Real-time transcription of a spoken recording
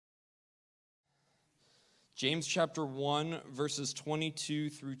James chapter 1, verses 22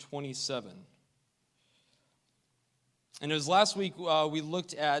 through 27. And it was last week we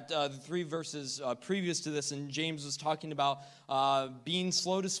looked at the three verses previous to this, and James was talking about being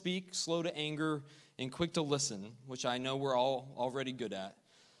slow to speak, slow to anger, and quick to listen, which I know we're all already good at.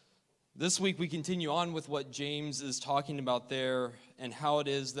 This week we continue on with what James is talking about there and how it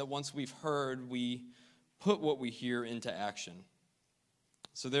is that once we've heard, we put what we hear into action.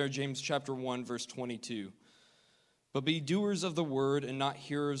 So there, James chapter 1, verse 22. But be doers of the word and not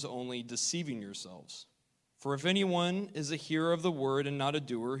hearers only, deceiving yourselves. For if anyone is a hearer of the word and not a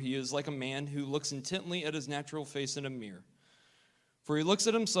doer, he is like a man who looks intently at his natural face in a mirror. For he looks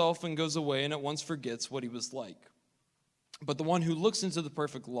at himself and goes away and at once forgets what he was like. But the one who looks into the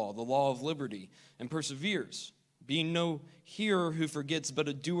perfect law, the law of liberty, and perseveres, being no hearer who forgets, but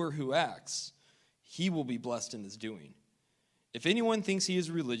a doer who acts, he will be blessed in his doing. If anyone thinks he is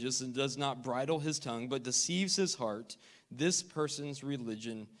religious and does not bridle his tongue, but deceives his heart, this person's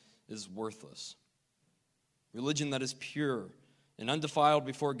religion is worthless. Religion that is pure and undefiled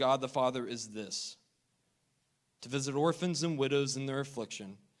before God the Father is this: to visit orphans and widows in their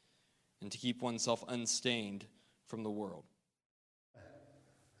affliction, and to keep oneself unstained from the world.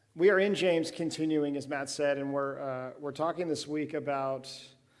 We are in James, continuing, as Matt said, and we're talking this week about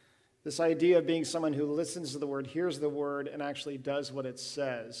this idea of being someone who listens to the word, hears the word, and actually does what it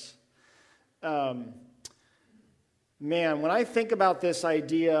says. Man, when I think about this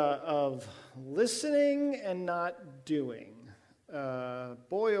idea of listening and not doing,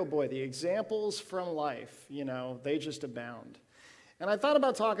 boy, oh boy, the examples from life, they just abound. And I thought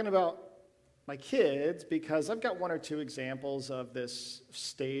about talking about my kids because I've got one or two examples of this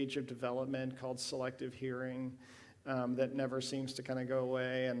stage of development called selective hearing that never seems to kind of go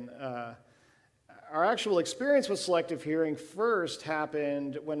away. And our actual experience with selective hearing first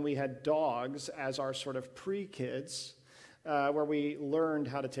happened when we had dogs as our sort of pre-kids, where we learned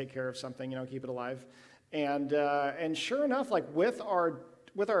how to take care of something, keep it alive. And sure enough, like with our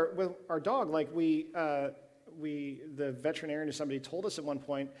dog, like the veterinarian or somebody told us at one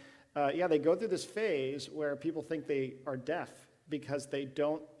point, they go through this phase where people think they are deaf because they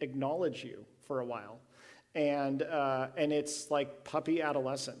don't acknowledge you for a while. And it's like puppy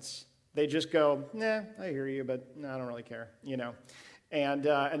adolescence. They just go, nah, I hear you, but no, I don't really care, And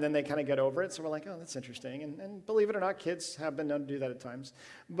then they kind of get over it. So we're like, oh, that's interesting. And believe it or not, kids have been known to do that at times.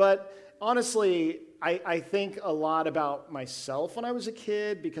 But honestly, I think a lot about myself when I was a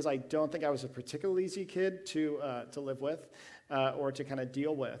kid because I don't think I was a particularly easy kid to live with or to kind of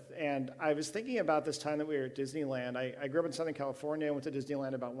deal with. And I was thinking about this time that we were at Disneyland. I grew up in Southern California. I went to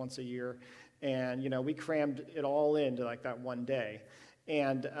Disneyland about once a year. And, we crammed it all into like that one day.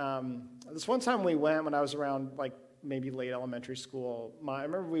 And this one time we went when I was around like maybe late elementary school. I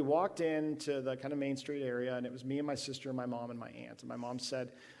remember we walked into the kind of Main Street area, and it was me and my sister, my mom, and my aunt. And my mom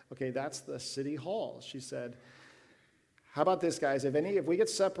said, okay, that's the city hall. She said, how about this, guys? If we get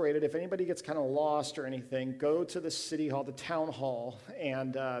separated, if anybody gets kind of lost or anything, go to the city hall, the town hall,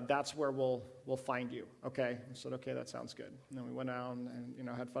 and that's where we'll find you, okay? I said, okay, that sounds good. And then we went out and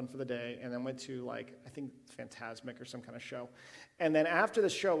had fun for the day, and then went to, like, I think Fantasmic or some kind of show. And then after the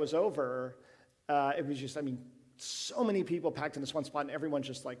show was over, it was just, so many people packed in this one spot, and everyone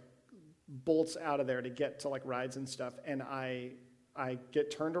just, like, bolts out of there to get to, like, rides and stuff. And I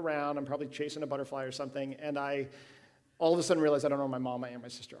get turned around. I'm probably chasing a butterfly or something, and I all of a sudden realized I don't know where my mom, my aunt, my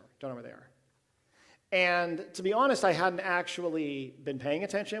sister are. Don't know where they are. And to be honest, I hadn't actually been paying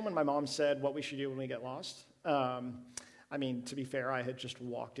attention when my mom said what we should do when we get lost. To be fair, I had just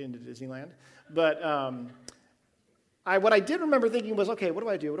walked into Disneyland. But what I did remember thinking was, okay, what do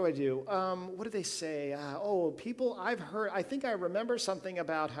I do? What did they say? People, I think I remember something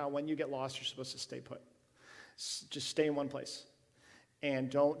about how when you get lost, you're supposed to stay put. Just stay in one place. And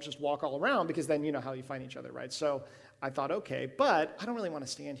don't just walk all around because then you know how you find each other, right? So I thought, okay, but I don't really want to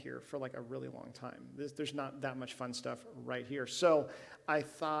stand here for like a really long time. There's not that much fun stuff right here. So I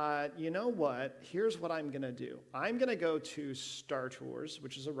thought, you know what? Here's what I'm going to do. I'm going to go to Star Tours,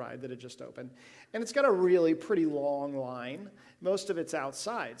 which is a ride that had just opened. And it's got a really pretty long line. Most of it's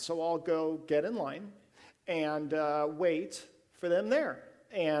outside. So I'll go get in line and wait for them there.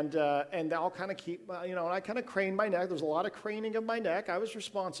 And I'll kind of keep, and I kind of crane my neck. There's a lot of craning of my neck. I was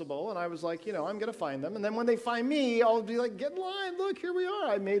responsible, and I was like, I'm going to find them. And then when they find me, I'll be like, get in line. Look, here we are.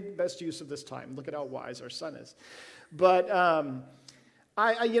 I made the best use of this time. Look at how wise our son is. But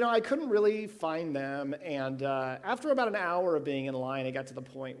I couldn't really find them. And after about an hour of being in line, it got to the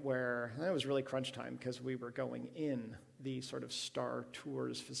point where it was really crunch time because we were going in the sort of Star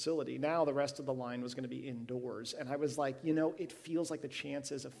Tours facility. Now the rest of the line was going to be indoors. And I was like, it feels like the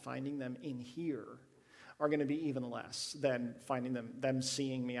chances of finding them in here are going to be even less than finding them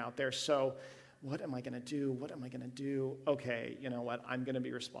seeing me out there. So what am I going to do? What am I going to do? Okay, you know what? I'm going to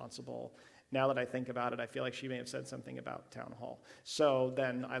be responsible. Now that I think about it, I feel like she may have said something about town hall. So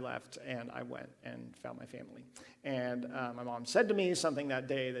then I left and I went and found my family. And my mom said to me something that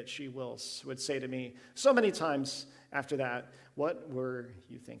day that she would say to me so many times after that, "What were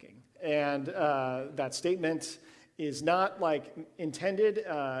you thinking?" And that statement is not like intended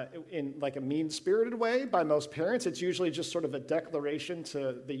in like a mean-spirited way by most parents. It's usually just sort of a declaration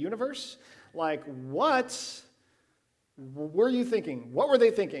to the universe. Like, what were you thinking? What were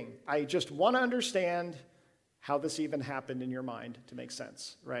they thinking? I just want to understand how this even happened in your mind to make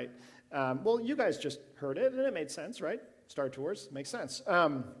sense, right? Well, you guys just heard it, and it made sense, right? Star Tours makes sense.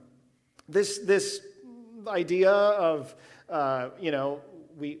 This idea of,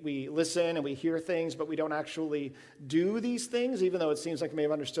 we listen and we hear things, but we don't actually do these things, even though it seems like we may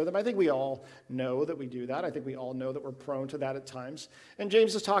have understood them. I think we all know that we do that. I think we all know that we're prone to that at times. And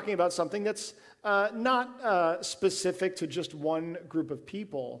James is talking about something that's not specific to just one group of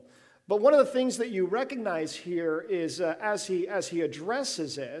people. But one of the things that you recognize here is as he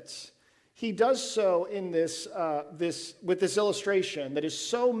addresses it, he does so in with this illustration that is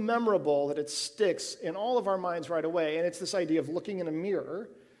so memorable that it sticks in all of our minds right away. And it's this idea of looking in a mirror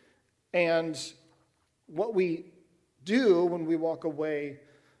and what we do when we walk away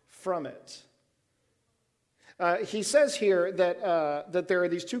from it. He says here that there are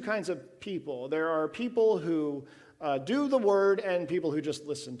these two kinds of people. There are people who do the word and people who just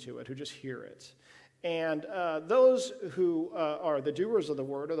listen to it, who just hear it. And those who are the doers of the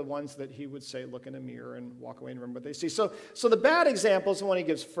word are the ones that he would say, look in a mirror and walk away and remember what they see. So the bad example is the one he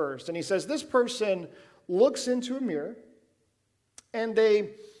gives first. And he says, this person looks into a mirror and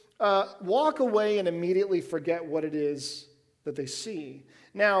they walk away and immediately forget what it is that they see.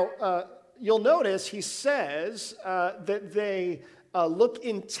 Now, you'll notice he says that they look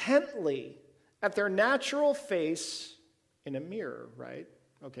intently at their natural face in a mirror, right?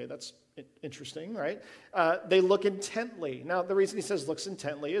 Okay, that's interesting, right? They look intently. Now, the reason he says looks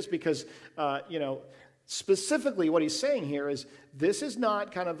intently is because, specifically what he's saying here is this is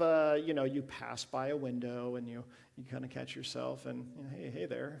not kind of a, you pass by a window and you kind of catch yourself and, hey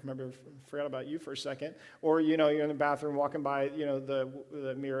there, remember, forgot about you for a second. Or, you're in the bathroom walking by,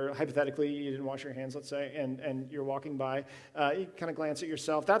 the mirror, hypothetically, you didn't wash your hands, let's say, and you're walking by, you kind of glance at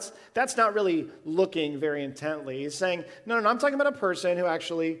yourself. That's not really looking very intently. He's saying, no, I'm talking about a person who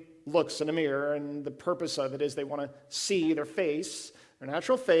actually looks in a mirror, and the purpose of it is they want to see their face, their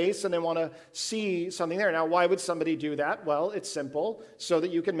natural face, and they want to see something there. Now, why would somebody do that? Well, it's simple, so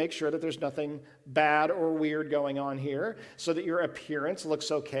that you can make sure that there's nothing bad or weird going on here, so that your appearance looks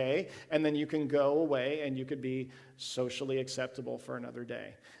okay, and then you can go away and you could be socially acceptable for another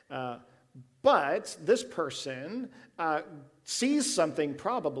day. But this person sees something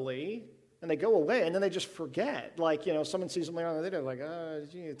probably, and they go away, and then they just forget. Like, someone sees them later on, they're like,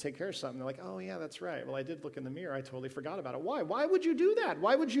 you need to take care of something. They're like, oh, yeah, that's right. Well, I did look in the mirror. I totally forgot about it. Why? Why would you do that?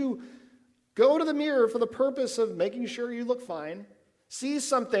 Why would you go to the mirror for the purpose of making sure you look fine, see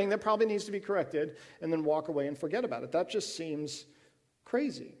something that probably needs to be corrected, and then walk away and forget about it? That just seems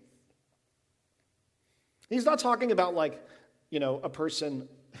crazy. He's not talking about, a person.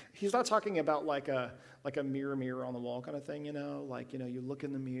 He's not talking about like a mirror on the wall kind of thing, you look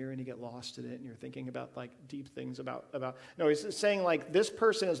in the mirror and you get lost in it and you're thinking about deep things about. No, he's saying this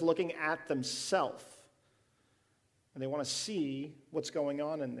person is looking at themselves and they want to see what's going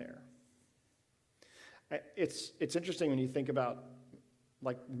on in there. It's interesting when you think about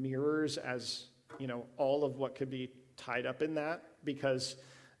mirrors as, all of what could be tied up in that, because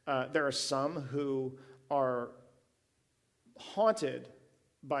there are some who are haunted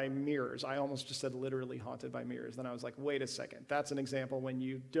by mirrors. I almost just said literally haunted by mirrors. Then I was like, wait a second. That's an example when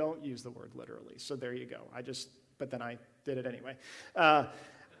you don't use the word literally. So there you go. But then I did it anyway.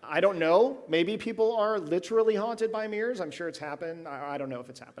 I don't know. Maybe people are literally haunted by mirrors. I'm sure it's happened. I don't know if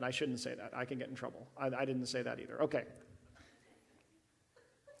it's happened. I shouldn't say that. I can get in trouble. I didn't say that either. Okay.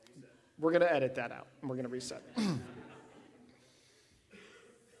 We're going to edit that out, and we're going to reset.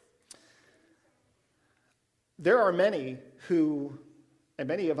 There are many who, and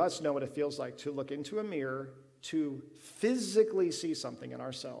many of us know what it feels like to look into a mirror, to physically see something in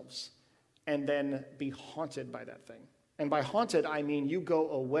ourselves, and then be haunted by that thing. And by haunted, I mean you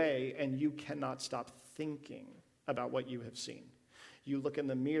go away and you cannot stop thinking about what you have seen. You look in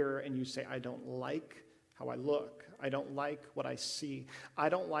the mirror and you say, I don't like how I look. I don't like what I see. I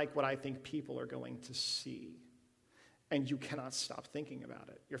don't like what I think people are going to see. And you cannot stop thinking about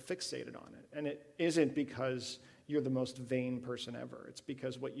it. You're fixated on it. And it isn't because you're the most vain person ever. It's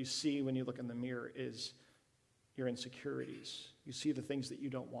because what you see when you look in the mirror is your insecurities. You see the things that you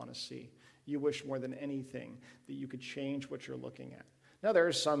don't want to see. You wish more than anything that you could change what you're looking at. Now, there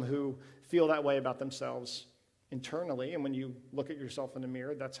are some who feel that way about themselves internally, and when you look at yourself in the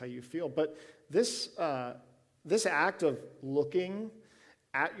mirror, that's how you feel. But this act of looking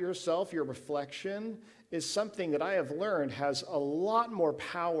at yourself, your reflection, is something that I have learned has a lot more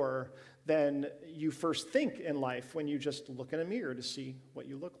power than you first think in life when you just look in a mirror to see what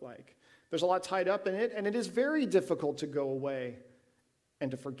you look like. There's a lot tied up in it, and it is very difficult to go away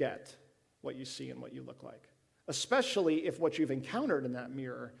and to forget what you see and what you look like, especially if what you've encountered in that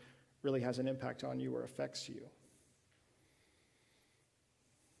mirror really has an impact on you or affects you.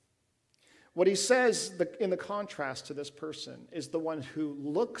 What he says in the contrast to this person is the one who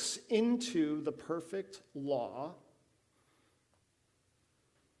looks into the perfect law,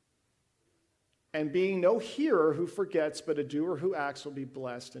 and being no hearer who forgets, but a doer who acts will be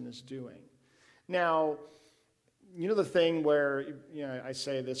blessed in his doing. Now, you know the thing where I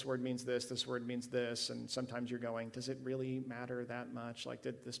say this word means this word means this, and sometimes you're going, does it really matter that much? Like,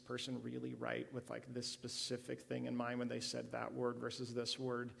 did this person really write with like this specific thing in mind when they said that word versus this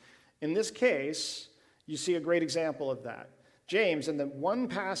word? In this case, you see a great example of that. James, in the one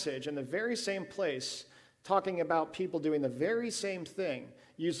passage, in the very same place, talking about people doing the very same thing,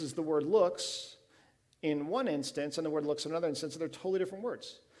 uses the word looks in one instance and the word looks in another instance, and they're totally different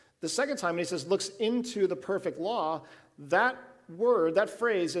words. The second time, when he says looks into the perfect law, that word, that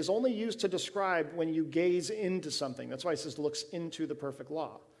phrase, is only used to describe when you gaze into something. That's why he says looks into the perfect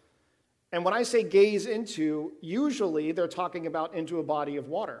law. And when I say gaze into, usually they're talking about into a body of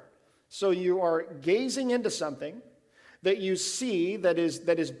water. So you are gazing into something that you see that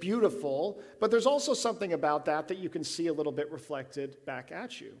is beautiful, but there's also something about that you can see a little bit reflected back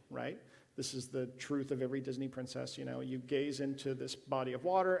at you, right? This is the truth of every Disney princess. You gaze into this body of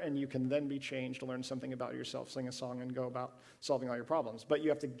water, and you can then be changed, learn something about yourself, sing a song, and go about solving all your problems. But you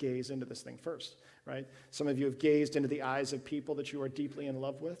have to gaze into this thing first, right? Some of you have gazed into the eyes of people that you are deeply in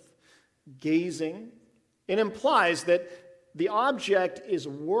love with. Gazing, it implies that the object is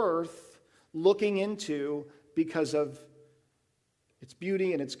worth looking into because of its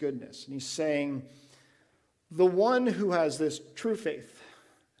beauty and its goodness. And he's saying, the one who has this true faith,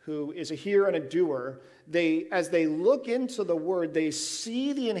 who is a hearer and a doer, as they look into the word, they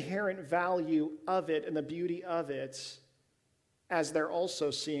see the inherent value of it and the beauty of it, as they're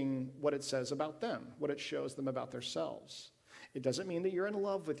also seeing what it says about them, what it shows them about themselves. It doesn't mean that you're in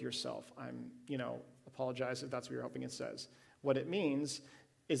love with yourself. Apologize if that's what you're hoping it says. What it means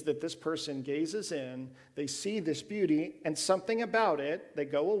is that this person gazes in, they see this beauty, and something about it, they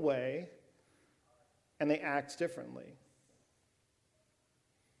go away, and they act differently.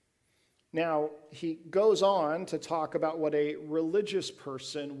 Now, he goes on to talk about what a religious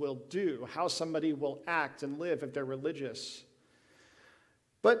person will do, how somebody will act and live if they're religious.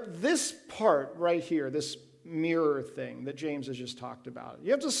 But this part right here, this mirror thing that James has just talked about,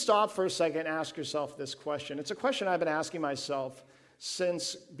 you have to stop for a second and ask yourself this question. It's a question I've been asking myself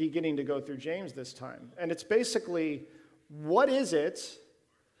since beginning to go through James this time. And it's basically, what is it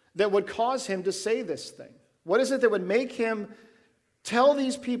that would cause him to say this thing? What is it that would make him tell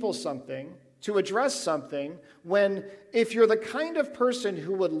these people something, to address something, when if you're the kind of person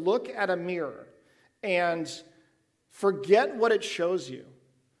who would look at a mirror and forget what it shows you,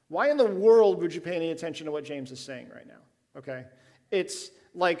 why in the world would you pay any attention to what James is saying right now? Okay? It's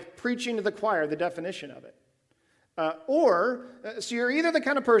like preaching to the choir, the definition of it. So you're either the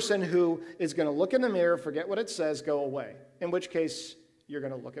kind of person who is going to look in the mirror, forget what it says, go away, in which case you're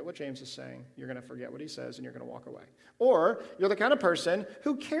going to look at what James is saying, you're going to forget what he says, and you're going to walk away. Or you're the kind of person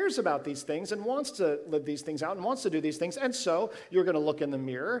who cares about these things and wants to live these things out and wants to do these things, and so you're going to look in the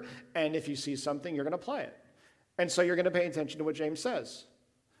mirror, and if you see something, you're going to apply it. And so you're going to pay attention to what James says,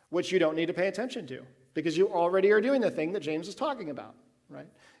 which you don't need to pay attention to, because you already are doing the thing that James is talking about, right?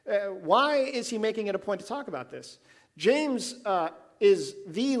 Why is he making it a point to talk about this? James is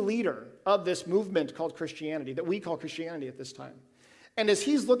the leader of this movement called Christianity, that we call Christianity at this time. And as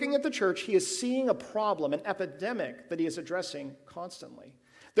he's looking at the church, he is seeing a problem, an epidemic that he is addressing constantly.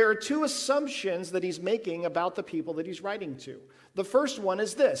 There are two assumptions that he's making about the people that he's writing to. The first one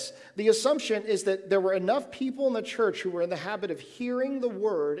is this. The assumption is that there were enough people in the church who were in the habit of hearing the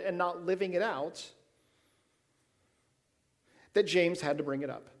word and not living it out, that James had to bring it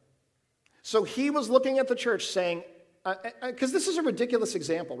up. So he was looking at the church saying, because this is a ridiculous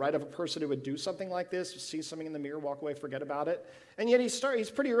example, right, of a person who would do something like this, see something in the mirror, walk away, forget about it. And yet he's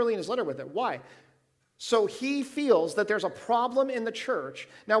pretty early in his letter with it. Why? So he feels that there's a problem in the church.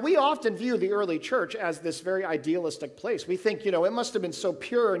 Now, we often view the early church as this very idealistic place. We think, it must have been so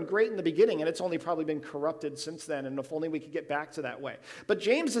pure and great in the beginning, and it's only probably been corrupted since then, and if only we could get back to that way. But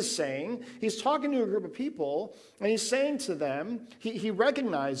James is saying, he's talking to a group of people, and he's saying to them, he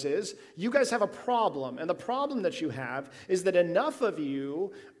recognizes, you guys have a problem, and the problem that you have is that enough of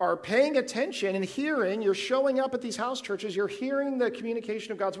you are paying attention and hearing, you're showing up at these house churches, you're hearing the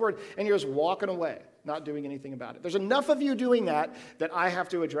communication of God's word, and you're just walking away, not doing anything about it. There's enough of you doing that I have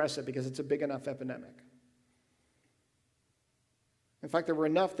to address it because it's a big enough epidemic. In fact, there were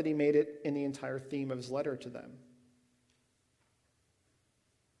enough that he made it in the entire theme of his letter to them.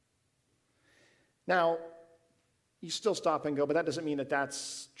 Now, you still stop and go, but that doesn't mean that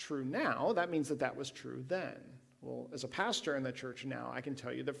that's true now. That means that that was true then. Well, as a pastor in the church now, I can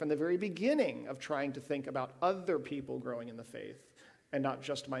tell you that from the very beginning of trying to think about other people growing in the faith and not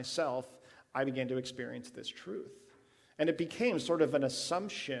just myself, I began to experience this truth. And it became sort of an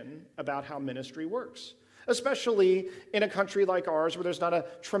assumption about how ministry works, especially in a country like ours where there's not a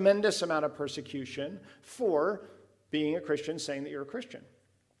tremendous amount of persecution for being a Christian, saying that you're a Christian.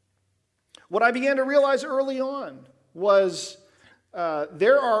 What I began to realize early on was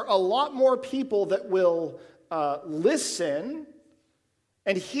there are a lot more people that will listen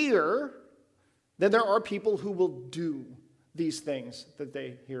and hear than there are people who will do these things that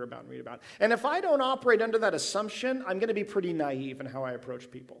they hear about and read about. And if I don't operate under that assumption, I'm going to be pretty naive in how I approach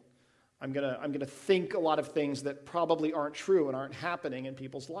people. I'm going to think a lot of things that probably aren't true and aren't happening in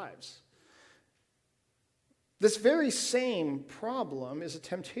people's lives. This very same problem is a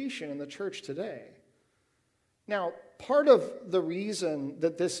temptation in the church today. Now, part of the reason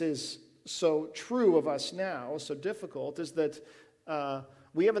that this is so true of us now, so difficult, is that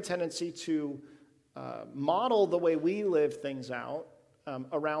we have a tendency to model the way we live things out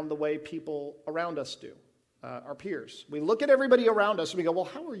around the way people around us do, our peers. We look at everybody around us and we go, well,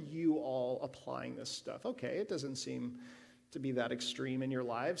 how are you all applying this stuff? Okay, it doesn't seem to be that extreme in your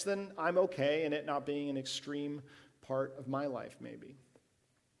lives. Then I'm okay in it not being an extreme part of my life, maybe.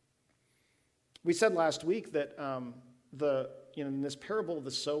 We said last week that in this parable of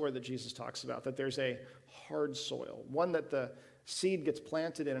the sower that Jesus talks about, that there's a hard soil, one that the seed gets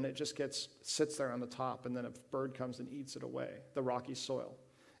planted in and it just sits there on the top, and then a bird comes and eats it away, the rocky soil.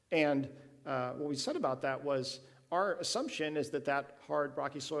 And what we said about that was our assumption is that hard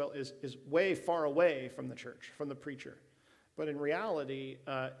rocky soil is way far away from the church, from the preacher. But in reality,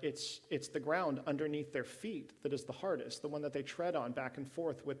 it's the ground underneath their feet that is the hardest, the one that they tread on back and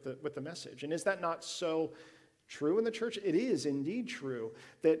forth with the message. And is that not so true in the church? It is indeed true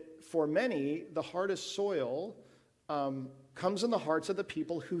that for many, the hardest soil comes in the hearts of the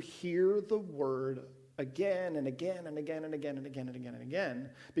people who hear the word again and again and again and again and again and again and again,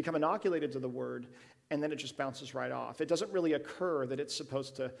 become inoculated to the word, and then it just bounces right off. It doesn't really occur that it's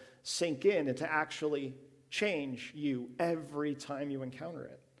supposed to sink in and to actually change you every time you encounter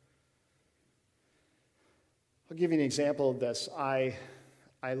it. I'll give you an example of this. I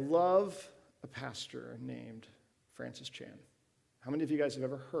love a pastor named Francis Chan. How many of you guys have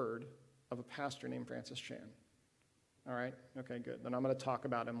ever heard of a pastor named Francis Chan? All right? Okay, good. Then I'm going to talk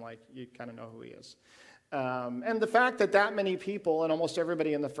about him like you kind of know who he is. And the fact that many people and almost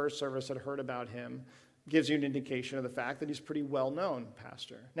everybody in the first service had heard about him gives you an indication of the fact that he's a pretty well-known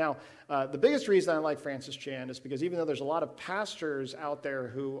pastor. Now, the biggest reason I like Francis Chan is because even though there's a lot of pastors out there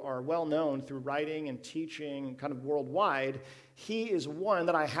who are well-known through writing and teaching kind of worldwide, he is one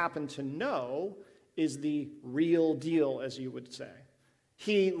that I happen to know is the real deal, as you would say.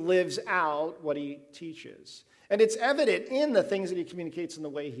 He lives out what he teaches. And it's evident in the things that he communicates and the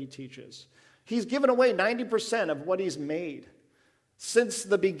way he teaches. He's given away 90% of what he's made since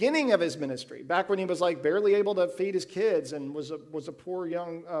the beginning of his ministry, back when he was like barely able to feed his kids and was a poor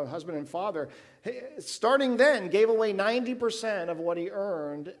young husband and father. Starting then, gave away 90% of what he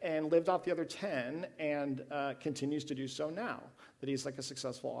earned and lived off the other 10, and continues to do so now that he's like a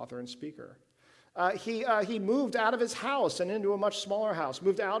successful author and speaker. He moved out of his house and into a much smaller house,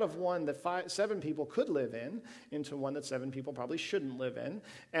 moved out of one that 7 people could live in into one that 7 people probably shouldn't live in.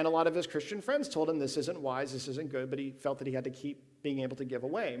 And a lot of his Christian friends told him this isn't wise, this isn't good, but he felt that he had to keep being able to give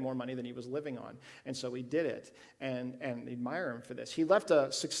away more money than he was living on. And so he did it, and admire him for this. He left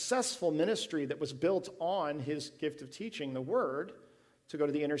a successful ministry that was built on his gift of teaching the word to go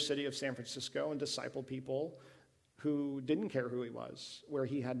to the inner city of San Francisco and disciple people who didn't care who he was, where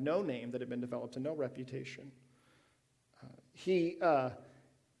he had no name that had been developed and no reputation. He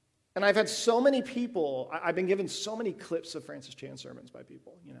And I've had so many people, I've been given so many clips of Francis Chan sermons by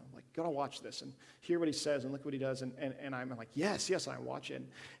people, like, gotta watch this and hear what he says and look what he does. And I'm like, yes, I watch it.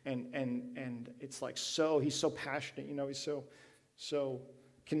 And it's like, he's so passionate, he's so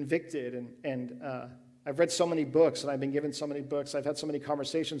convicted. And I've read so many books and I've been given so many books. I've had so many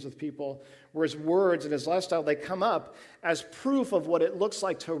conversations with people where his words and his lifestyle, they come up as proof of what it looks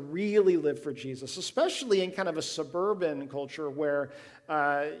like to really live for Jesus, especially in kind of a suburban culture where,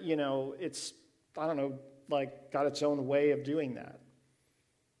 it's, like got its own way of doing that.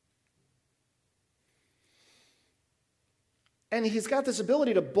 And he's got this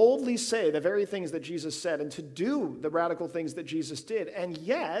ability to boldly say the very things that Jesus said and to do the radical things that Jesus did. And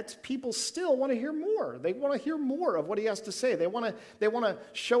yet, people still want to hear more. They want to hear more of what he has to say. They want to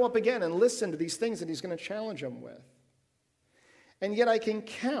show up again and listen to these things that he's going to challenge them with. And yet I can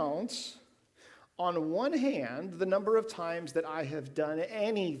count on one hand the number of times that I have done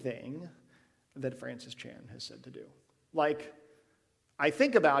anything that Francis Chan has said to do. Like, I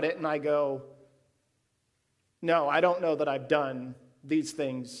think about it and I go, no, I don't know that I've done these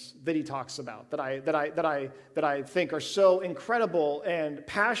things that he talks about, that I think are so incredible and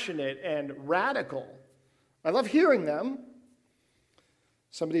passionate and radical. I love hearing them.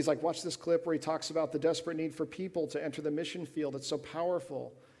 Somebody's like, watch this clip where he talks about the desperate need for people to enter the mission field. It's so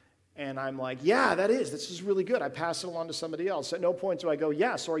powerful. And I'm like, yeah, this is really good. I pass it along to somebody else. At no point do I go,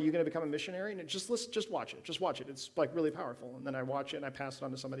 yes, or are you going to become a missionary? And just watch it. It's like really powerful. And then I watch it and I pass it on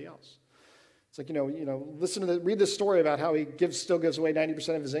to somebody else. It's like, read this story about how he still gives away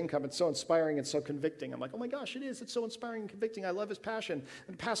 90% of his income. It's so inspiring and so convicting. I'm like, oh my gosh, it is. It's so inspiring and convicting. I love his passion.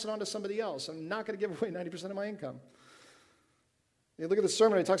 And pass it on to somebody else. I'm not going to give away 90% of my income. You look at the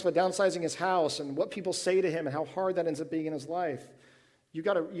sermon, he talks about downsizing his house and what people say to him and how hard that ends up being in his life. You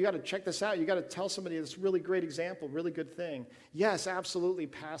got to check this out. You got to tell somebody this really great example, really good thing. Yes, absolutely,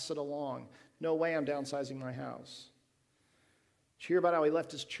 pass it along. No way I'm downsizing my house. Did you hear about how he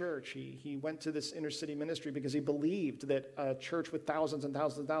left his church? He went to this inner city ministry because he believed that a church with thousands and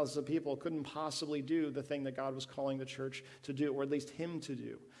thousands and thousands of people couldn't possibly do the thing that God was calling the church to do, or at least him to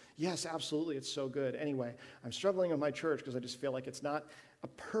do. Yes, absolutely, it's so good. Anyway, I'm struggling with my church because I just feel like it's not a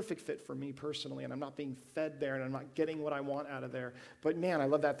perfect fit for me personally, and I'm not being fed there, and I'm not getting what I want out of there. But man, I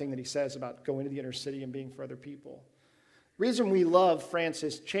love that thing that he says about going to the inner city and being for other people. The reason we love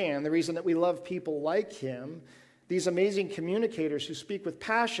Francis Chan, the reason that we love people like him, these amazing communicators who speak with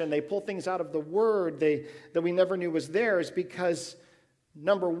passion, they pull things out of the word that we never knew was there, is because,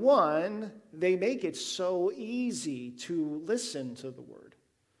 number one, they make it so easy to listen to the word.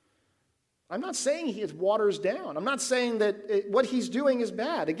 I'm not saying he waters down. I'm not saying that what he's doing is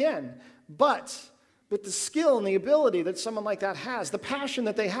bad, again. But with the skill and the ability that someone like that has, the passion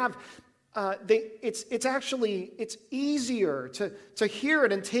that they have, it's easier to hear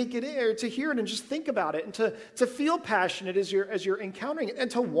it and take it in, or to hear it and just think about it, and to feel passionate as you're encountering it,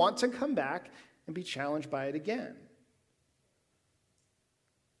 and to want to come back and be challenged by it again. I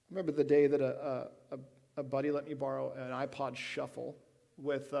remember the day that a buddy let me borrow an iPod Shuffle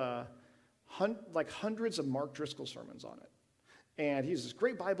with hundreds of Mark Driscoll sermons on it. And he's this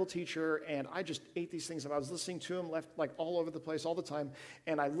great Bible teacher, and I just ate these things up. I was listening to him left like all over the place all the time,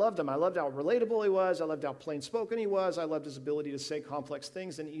 and I loved him. I loved how relatable he was. I loved how plain-spoken he was. I loved his ability to say complex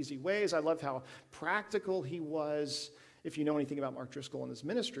things in easy ways. I loved how practical he was. If you know anything about Mark Driscoll and his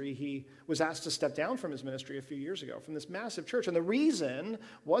ministry, he was asked to step down from his ministry a few years ago from this massive church. And the reason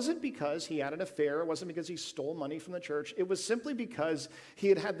wasn't because he had an affair. It wasn't because he stole money from the church. It was simply because he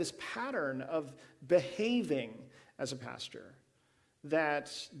had this pattern of behaving as a pastor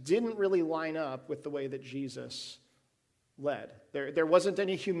that didn't really line up with the way that Jesus led. There wasn't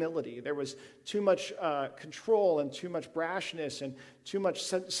any humility. There was too much control and too much brashness and too much,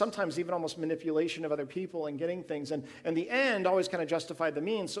 sometimes even almost manipulation of other people and getting things. And the end always kind of justified the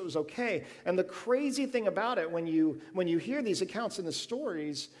means, so it was okay. And the crazy thing about it, when you hear these accounts in the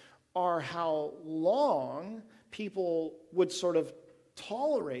stories, are how long people would sort of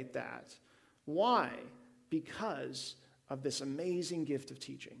tolerate that. Why? Because of this amazing gift of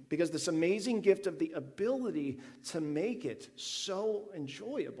teaching, because this amazing gift of the ability to make it so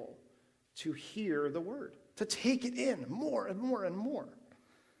enjoyable to hear the word, to take it in more and more and more.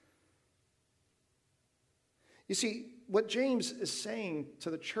 You see, what James is saying to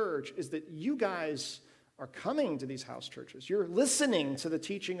the church is that you guys are coming to these house churches. You're listening to the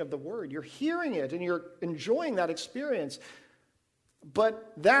teaching of the word. You're hearing it, and you're enjoying that experience.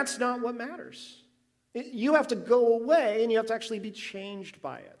 But that's not what matters. You have to go away, and you have to actually be changed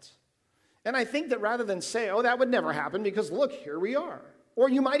by it. And I think that rather than say, oh, that would never happen, because look, here we are. Or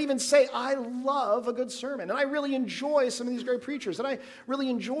you might even say, I love a good sermon, and I really enjoy some of these great preachers, and I really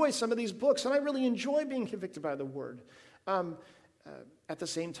enjoy some of these books, and I really enjoy being convicted by the word. At the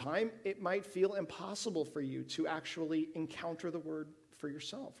same time, it might feel impossible for you to actually encounter the word for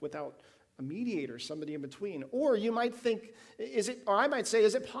yourself without a mediator, somebody in between. Or you might think, I might say,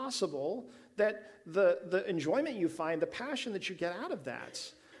 is it possible that the enjoyment you find, the passion that you get out of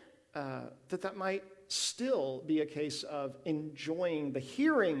that, that might still be a case of enjoying the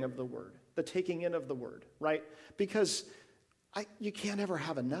hearing of the word, the taking in of the word, right? Because you can't ever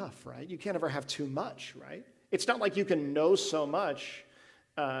have enough, right? You can't ever have too much, right? It's not like you can know so much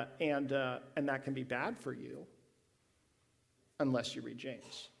and that can be bad for you unless you read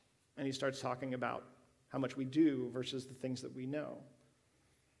James. And he starts talking about how much we do versus the things that we know.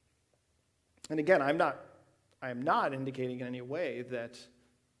 And again, I am not indicating in any way that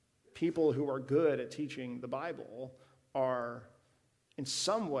people who are good at teaching the Bible are in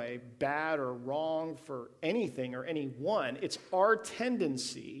some way bad or wrong for anything or anyone. It's our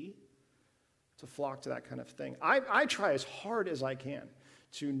tendency to flock to that kind of thing. I try as hard as I can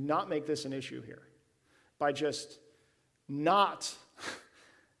to not make this an issue here by just not,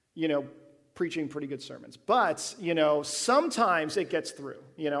 preaching pretty good sermons. But, sometimes it gets through.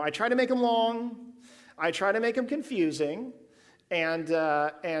 I try to make them long. I try to make them confusing. And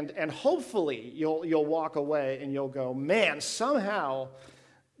hopefully you'll walk away and you'll go, man, somehow,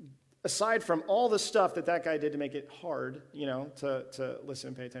 aside from all the stuff that guy did to make it hard, to listen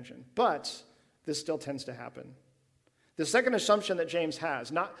and pay attention. But this still tends to happen. The second assumption that James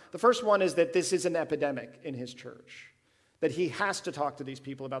has, the first one is that this is an epidemic in his church, that he has to talk to these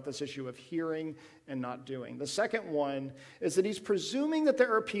people about this issue of hearing and not doing. The second one is that he's presuming that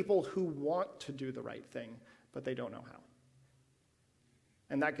there are people who want to do the right thing, but they don't know how.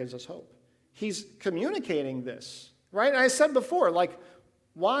 And that gives us hope. He's communicating this, right? And I said before,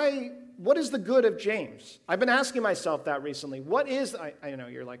 what is the good of James? I've been asking myself that recently. I know,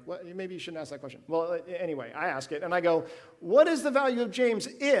 you're like, what? Maybe you shouldn't ask that question. Well, anyway, I ask it, and I go, what is the value of James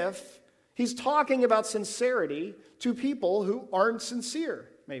if he's talking about sincerity to people who aren't sincere,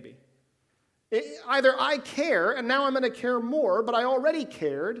 maybe? Either I care, and now I'm going to care more, but I already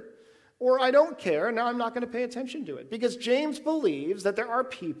cared, or I don't care, and now I'm not going to pay attention to it. Because James believes that there are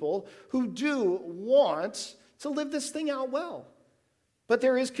people who do want to live this thing out well. But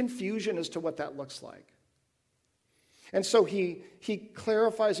there is confusion as to what that looks like. And so he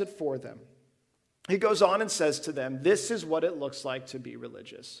clarifies it for them. He goes on and says to them, this is what it looks like to be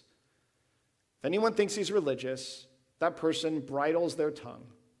religious. If anyone thinks he's religious, that person bridles their tongue,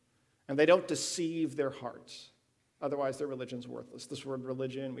 and they don't deceive their hearts. Otherwise, their religion's worthless. This word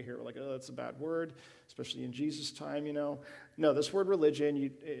religion, we hear like, oh, that's a bad word, especially in Jesus' time, No, this word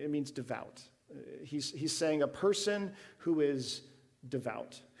religion, it means devout. He's saying a person who is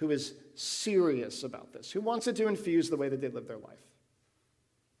devout, who is serious about this, who wants it to infuse the way that they live their life.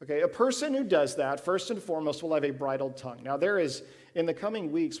 Okay, a person who does that, first and foremost, will have a bridled tongue. Now, in the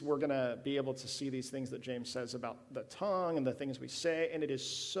coming weeks, we're going to be able to see these things that James says about the tongue and the things we say, and it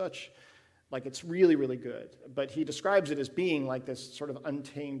is it's really, really good. But he describes it as being like this sort of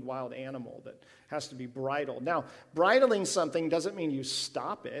untamed wild animal that has to be bridled. Now, bridling something doesn't mean you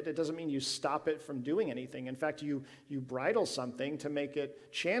stop it. It doesn't mean you stop it from doing anything. In fact, you bridle something to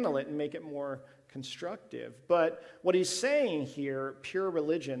channel it and make it more constructive. But what he's saying here, pure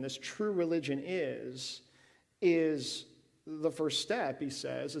religion, this true religion is the first step, he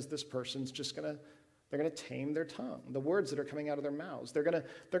says, is this person's just going to tame their tongue, the words that are coming out of their mouths. They're going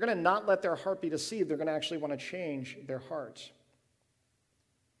to not let their heart be deceived. They're going to actually want to change their heart.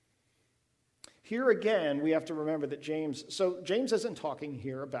 Here again, we have to remember that James isn't talking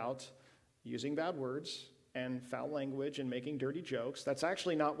here about using bad words and foul language and making dirty jokes. That's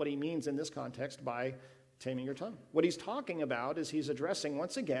actually not what he means in this context by taming your tongue. What he's talking about is he's addressing,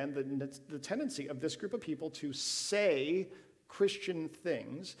 once again, the tendency of this group of people to say Christian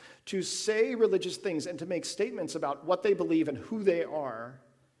things, to say religious things, and to make statements about what they believe and who they are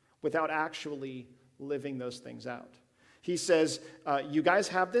without actually living those things out. He says, you guys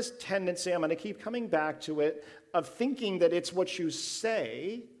have this tendency, I'm going to keep coming back to it, of thinking that it's what you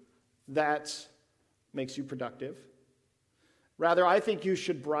say that makes you productive. Rather, I think you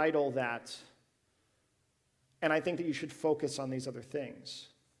should bridle that, and I think that you should focus on these other things.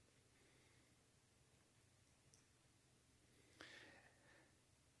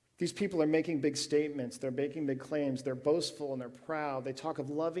 These people are making big statements. They're making big claims. They're boastful and they're proud. They talk of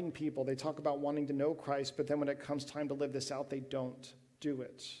loving people. They talk about wanting to know Christ, but then when it comes time to live this out, they don't do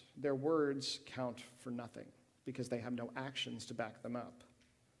it. Their words count for nothing because they have no actions to back them up.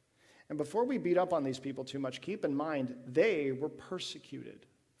 And before we beat up on these people too much, keep in mind they were persecuted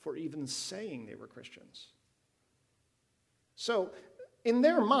for even saying they were Christians. So in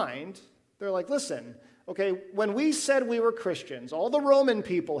their mind, they're like, listen, okay, when we said we were Christians, all the Roman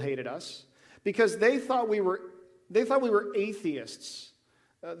people hated us because they thought we were atheists.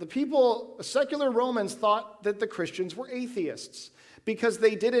 The secular Romans thought that the Christians were atheists because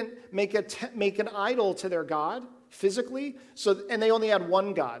they didn't make an idol to their God physically, and they only had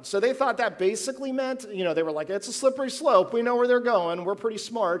one God. So they thought that basically meant, they were like, it's a slippery slope. We know where they're going. We're pretty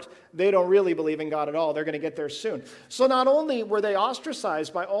smart. They don't really believe in God at all. They're going to get there soon. So not only were they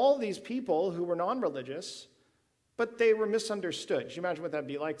ostracized by all these people who were non-religious, but they were misunderstood. Can you imagine what that'd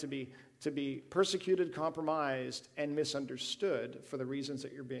be like to be persecuted, compromised, and misunderstood for the reasons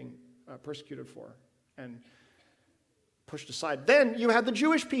that you're being persecuted for and pushed aside? Then you had the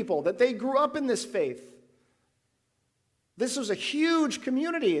Jewish people, that they grew up in this faith. This was a huge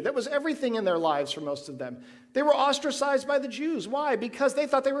community. That was everything in their lives for most of them. They were ostracized by the Jews. Why? Because they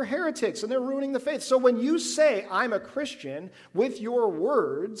thought they were heretics and they're ruining the faith. So when you say, I'm a Christian, with your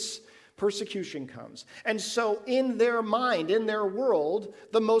words, persecution comes. And so in their mind, in their world,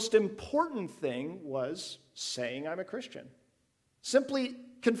 the most important thing was saying I'm a Christian. Simply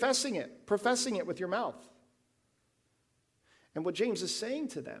confessing it, professing it with your mouth. And what James is saying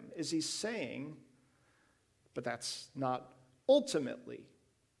to them is he's saying, but that's not ultimately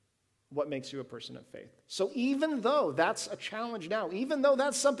what makes you a person of faith. So even though that's a challenge now, even though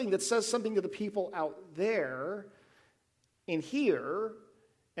that's something that says something to the people out there, in here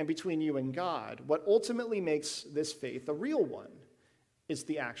and between you and God, what ultimately makes this faith a real one is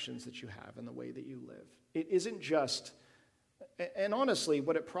the actions that you have and the way that you live. It isn't just, and honestly,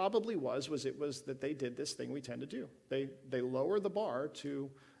 what it probably was that they did this thing we tend to do. They lower the bar to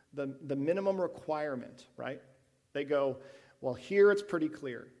the minimum requirement, right? They go, well, here it's pretty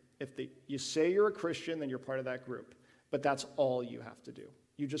clear. If you say you're a Christian, then you're part of that group. But that's all you have to do.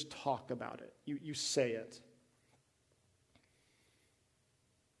 You just talk about it. You say it.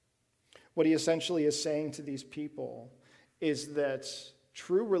 What he essentially is saying to these people is that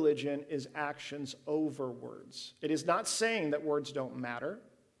true religion is actions over words. It is not saying that words don't matter.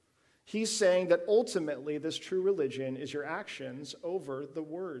 He's saying that ultimately this true religion is your actions over the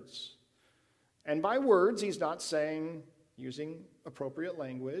words. And by words, he's not saying using appropriate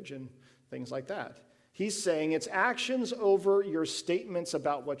language and things like that. He's saying it's actions over your statements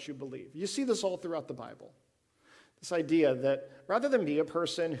about what you believe. You see this all throughout the Bible. This idea that rather than be a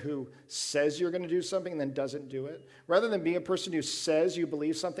person who says you're going to do something and then doesn't do it, rather than be a person who says you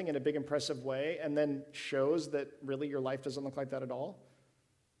believe something in a big, impressive way and then shows that really your life doesn't look like that at all,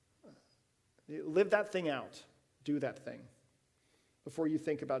 live that thing out. Do that thing before you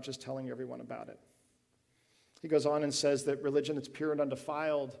think about just telling everyone about it. He goes on and says that religion that's pure and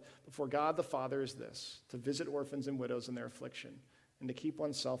undefiled before God the Father is this: to visit orphans and widows in their affliction and to keep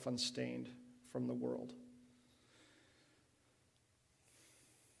oneself unstained from the world.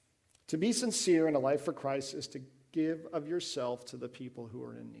 To be sincere in a life for Christ is to give of yourself to the people who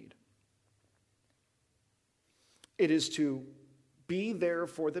are in need. It is to be there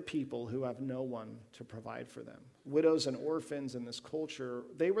for the people who have no one to provide for them. Widows and orphans in this culture,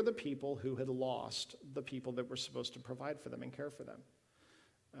 they were the people who had lost the people that were supposed to provide for them and care for them.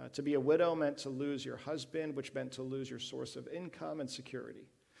 To be a widow meant to lose your husband, which meant to lose your source of income and security.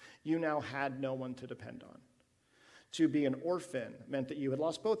 You now had no one to depend on. To be an orphan meant that you had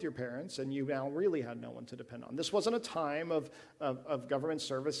lost both your parents and you now really had no one to depend on. This wasn't a time of government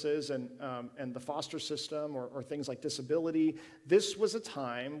services and the foster system or things like disability. This was a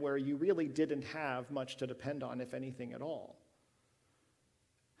time where you really didn't have much to depend on, if anything at all.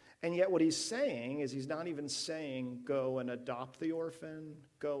 And yet what he's saying is he's not even saying go and adopt the orphan,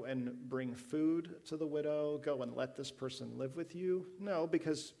 go and bring food to the widow, go and let this person live with you. No,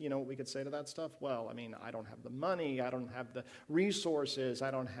 because you know what we could say to that stuff? Well, I mean, I don't have the money, I don't have the resources, I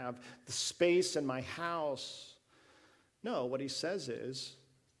don't have the space in my house. No, what he says is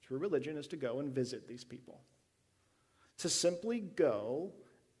true religion is to go and visit these people. To simply go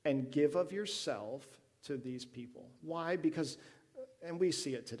and give of yourself to these people. Why? Because and we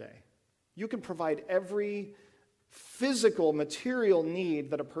see it today. You can provide every physical, material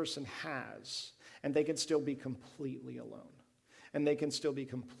need that a person has, and they can still be completely alone. And they can still be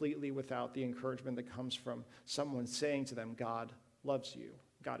completely without the encouragement that comes from someone saying to them, God loves you.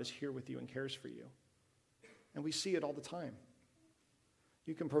 God is here with you and cares for you. And we see it all the time.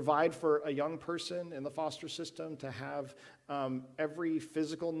 You can provide for a young person in the foster system to have every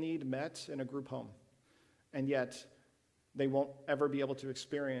physical need met in a group home. And yet, they won't ever be able to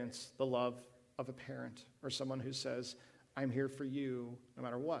experience the love of a parent or someone who says, I'm here for you no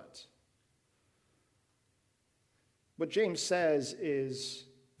matter what. What James says is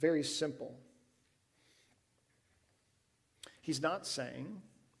very simple. He's not saying,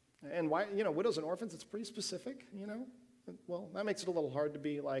 and why, widows and orphans, it's pretty specific, Well, that makes it a little hard to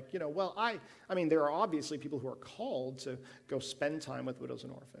be like, I mean, there are obviously people who are called to go spend time with widows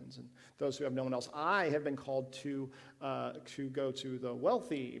and orphans and those who have no one else. I have been called to go to the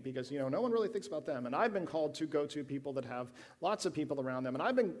wealthy because, no one really thinks about them. And I've been called to go to people that have lots of people around them. And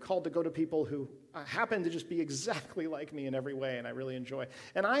I've been called to go to people who happen to just be exactly like me in every way, and I really enjoy.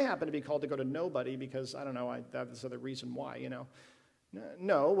 And I happen to be called to go to nobody because, I don't know, that's the reason why,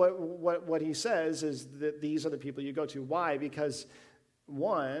 No, what he says is that these are the people you go to. Why? Because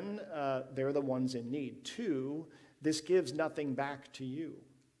one, they're the ones in need. Two, this gives nothing back to you.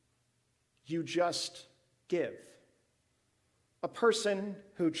 You just give. A person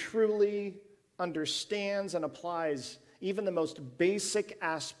who truly understands and applies even the most basic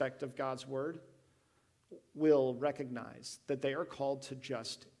aspect of God's word will recognize that they are called to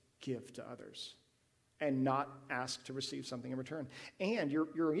just give to others and not ask to receive something in return. And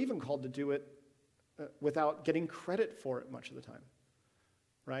you're even called to do it without getting credit for it much of the time,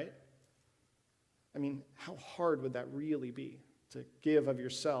 right? I mean, how hard would that really be to give of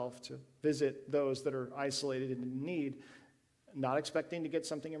yourself, to visit those that are isolated and in need, not expecting to get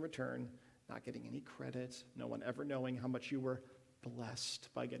something in return, not getting any credit, no one ever knowing how much you were blessed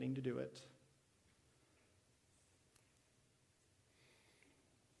by getting to do it?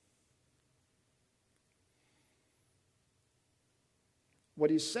 What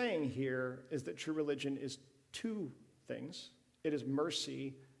he's saying here is that true religion is two things. It is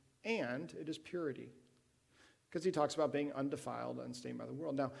mercy and it is purity. Because he talks about being undefiled, unstained by the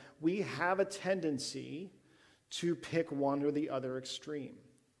world. Now, we have a tendency to pick one or the other extreme.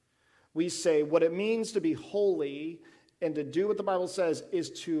 We say what it means to be holy and to do what the Bible says is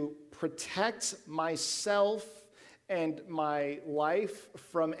to protect myself and my life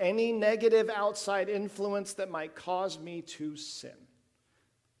from any negative outside influence that might cause me to sin.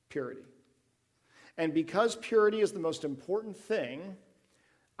 Purity. And because purity is the most important thing,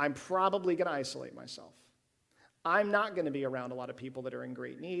 I'm probably going to isolate myself. I'm not going to be around a lot of people that are in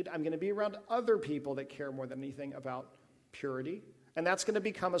great need. I'm going to be around other people that care more than anything about purity. And that's going to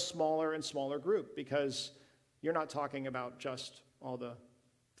become a smaller and smaller group because you're not talking about just all the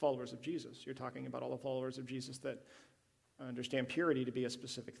followers of Jesus. You're talking about all the followers of Jesus that understand purity to be a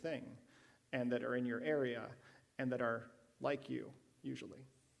specific thing and that are in your area and that are like you, usually.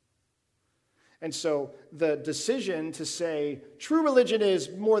 And so the decision to say true religion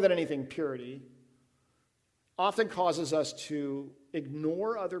is more than anything purity often causes us to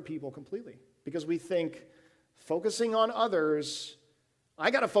ignore other people completely because we think focusing on others,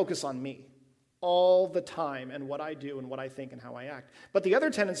 I got to focus on me all the time and what I do and what I think and how I act. But the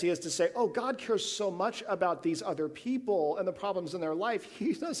other tendency is to say, oh, God cares so much about these other people and the problems in their life.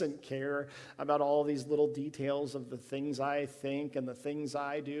 He doesn't care about all these little details of the things I think and the things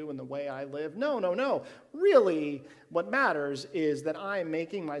I do and the way I live. No. Really, what matters is that I'm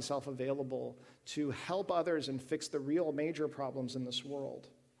making myself available to help others and fix the real major problems in this world.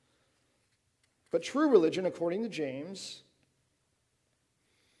 But true religion, according to James,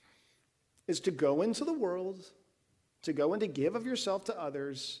 is to go into the world, to go and to give of yourself to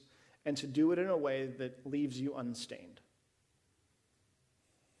others, and to do it in a way that leaves you unstained.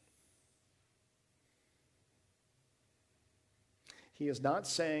 He is not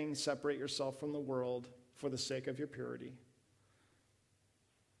saying separate yourself from the world for the sake of your purity.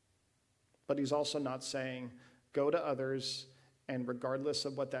 But he's also not saying go to others, and regardless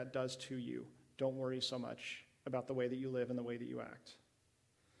of what that does to you, don't worry so much about the way that you live and the way that you act.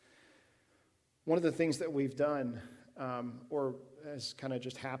 One of the things that we've done, or has kind of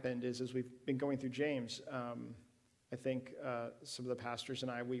just happened, is as we've been going through James, I think some of the pastors and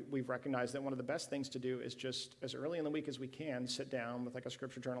I, we've recognized that one of the best things to do is just as early in the week as we can, sit down with like a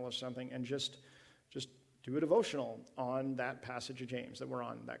scripture journal or something and just do a devotional on that passage of James that we're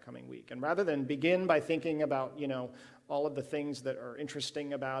on that coming week. And rather than begin by thinking about, all of the things that are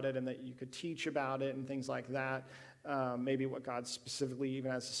interesting about it and that you could teach about it and things like that, maybe what God specifically even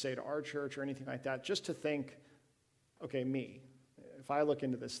has to say to our church or anything like that, just to think, okay, me, if I look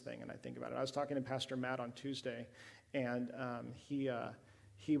into this thing and I think about it. I was talking to Pastor Matt on Tuesday, and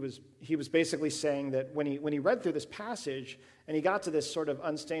he was basically saying that when he read through this passage and he got to this sort of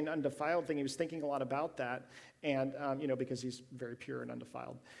unstained, undefiled thing, he was thinking a lot about that, and because he's very pure and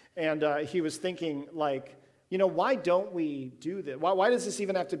undefiled, and he was thinking like, why don't we do this? Why does this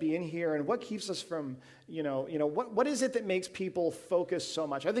even have to be in here? And what keeps us from, what is it that makes people focus so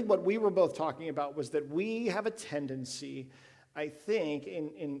much? I think what we were both talking about was that we have a tendency I think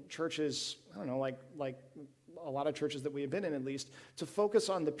in churches, I don't know, like a lot of churches that we have been in at least, to focus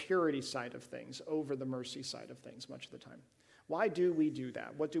on the purity side of things over the mercy side of things much of the time. Why do we do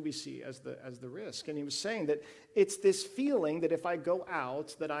that? What do we see as the risk? And he was saying that it's this feeling that if I go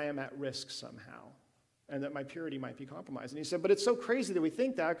out, that I am at risk somehow, and that my purity might be compromised. And he said, but it's so crazy that we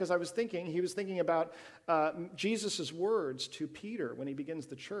think that, because he was thinking about Jesus' words to Peter when he begins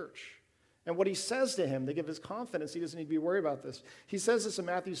the church. And what he says to him, to give his confidence, he doesn't need to be worried about this. He says this in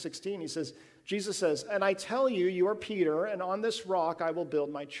Matthew 16. Jesus says, and I tell you, you are Peter, and on this rock I will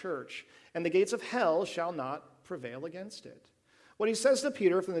build my church, and the gates of hell shall not prevail against it. What he says to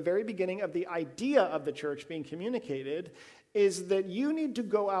Peter from the very beginning of the idea of the church being communicated is that you need to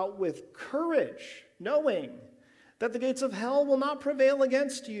go out with courage, knowing that the gates of hell will not prevail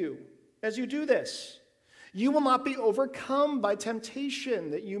against you as you do this. You will not be overcome by temptation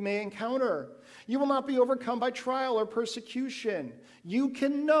that you may encounter. You will not be overcome by trial or persecution. You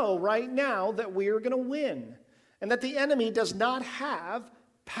can know right now that we are going to win, and that the enemy does not have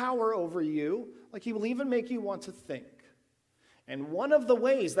power over you, like he will even make you want to think. And one of the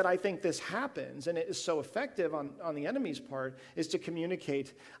ways that I think this happens, and it is so effective on the enemy's part, is to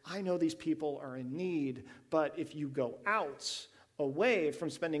communicate, I know these people are in need, but if you go out, away from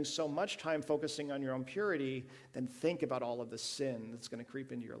spending so much time focusing on your own purity, then think about all of the sin that's going to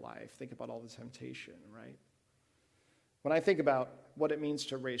creep into your life. Think about all the temptation, right? When I think about what it means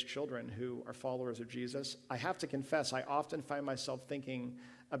to raise children who are followers of Jesus, I have to confess, I often find myself thinking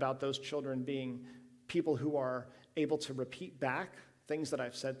about those children being people who are able to repeat back things that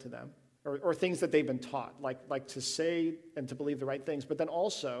I've said to them, or things that they've been taught, like to say and to believe the right things, but then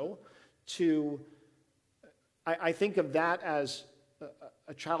also I think of that as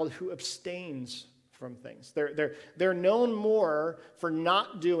a child who abstains from things. They're known more for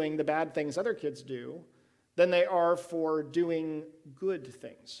not doing the bad things other kids do than they are for doing good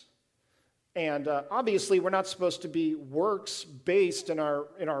things. And obviously, we're not supposed to be works-based in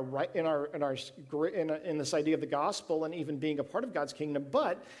this idea of the gospel and even being a part of God's kingdom.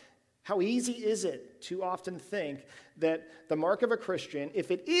 But how easy is it to often think that the mark of a Christian,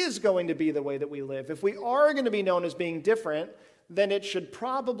 if it is going to be the way that we live, if we are going to be known as being different, then it should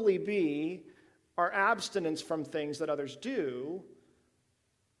probably be our abstinence from things that others do,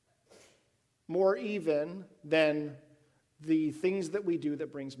 more even than the things that we do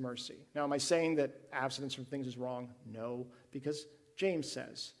that brings mercy. Now, am I saying that abstinence from things is wrong? No, because James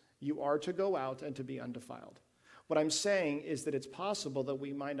says, you are to go out and to be undefiled. What I'm saying is that it's possible that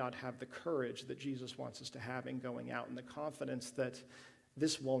we might not have the courage that Jesus wants us to have in going out, and the confidence that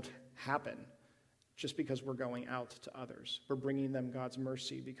this won't happen just because we're going out to others. We're bringing them God's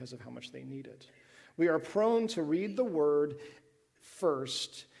mercy because of how much they need it. We are prone to read the word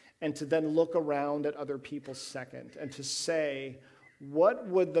first and to then look around at other people second, and to say, what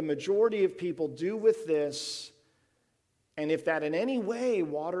would the majority of people do with this? And if that in any way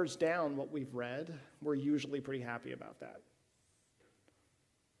waters down what we've read, we're usually pretty happy about that.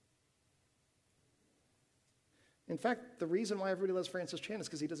 In fact, the reason why everybody loves Francis Chan is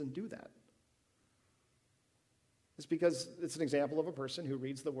because he doesn't do that. It's because it's an example of a person who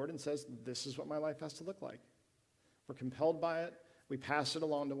reads the word and says, this is what my life has to look like. We're compelled by it. We pass it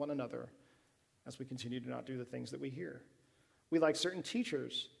along to one another as we continue to not do the things that we hear. We like certain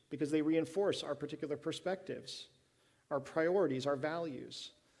teachers because they reinforce our particular perspectives, our priorities, our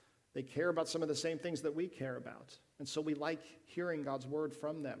values. They care about some of the same things that we care about. And so we like hearing God's word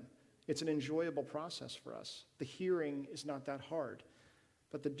from them. It's an enjoyable process for us. The hearing is not that hard,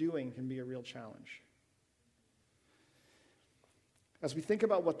 but the doing can be a real challenge. As we think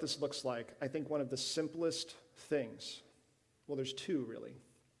about what this looks like, I think one of the simplest things, well, there's two really.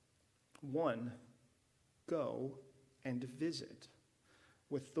 One, go and visit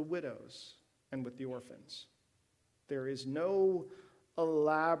with the widows and with the orphans. There is no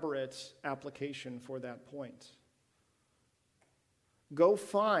elaborate application for that point. Go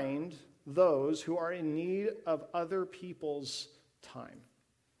find those who are in need of other people's time.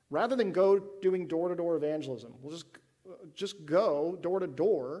 Rather than go doing door-to-door evangelism, we'll just go door to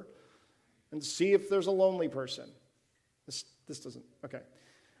door and see if there's a lonely person. This doesn't, okay.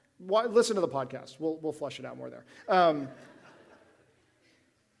 Well, listen to the podcast. We'll flesh it out more there.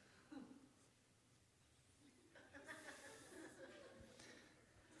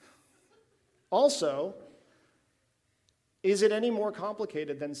 Also, is it any more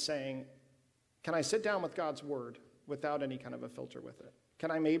complicated than saying, can I sit down with God's word without any kind of a filter with it?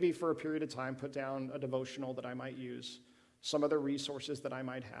 Can I maybe for a period of time put down a devotional that I might use, some other resources that I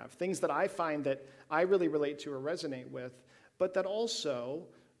might have, things that I find that I really relate to or resonate with, but that also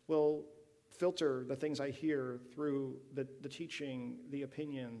will filter the things I hear through the teaching, the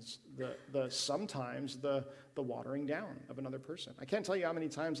opinions, sometimes the watering down of another person. I can't tell you how many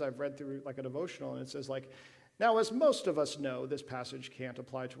times I've read through like a devotional and it says like, now as most of us know, this passage can't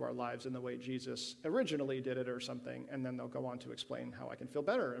apply to our lives in the way Jesus originally did it or something, and then they'll go on to explain how I can feel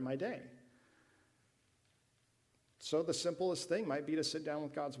better in my day. So the simplest thing might be to sit down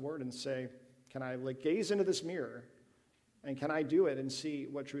with God's word and say, can I like gaze into this mirror? And can I do it and see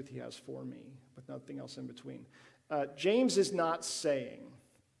what truth he has for me, with nothing else in between? James is not saying,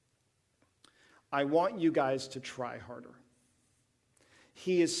 I want you guys to try harder.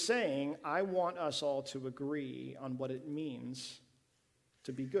 He is saying, I want us all to agree on what it means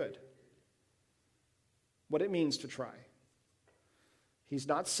to be good, what it means to try. He's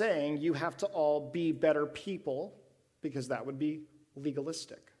not saying you have to all be better people, because that would be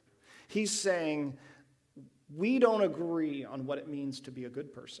legalistic. He's saying, we don't agree on what it means to be a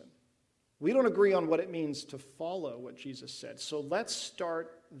good person. We don't agree on what it means to follow what Jesus said. So let's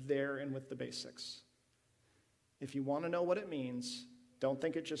start there and with the basics. If you want to know what it means, don't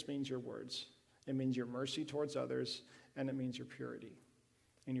think it just means your words. It means your mercy towards others, and it means your purity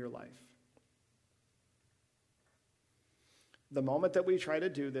in your life. The moment that we try to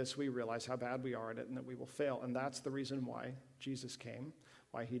do this, we realize how bad we are at it and that we will fail. And that's the reason why Jesus came,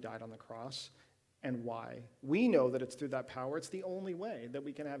 why he died on the cross, and why we know that it's through that power. It's the only way that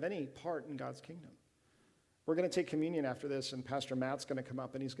we can have any part in God's kingdom. We're going to take communion after this, and Pastor Matt's going to come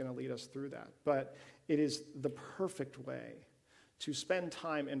up and he's going to lead us through that. But it is the perfect way to spend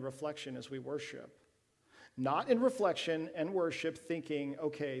time in reflection as we worship. Not in reflection and worship thinking,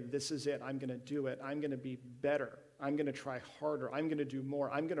 okay, this is it, I'm going to do it, I'm going to be better, I'm going to try harder, I'm going to do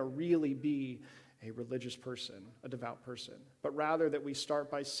more, I'm going to really be a religious person, a devout person. But rather that we start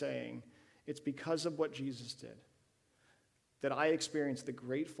by saying, it's because of what Jesus did that I experience the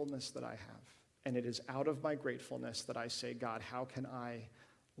gratefulness that I have. And it is out of my gratefulness that I say, God, how can I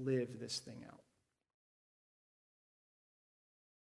live this thing out?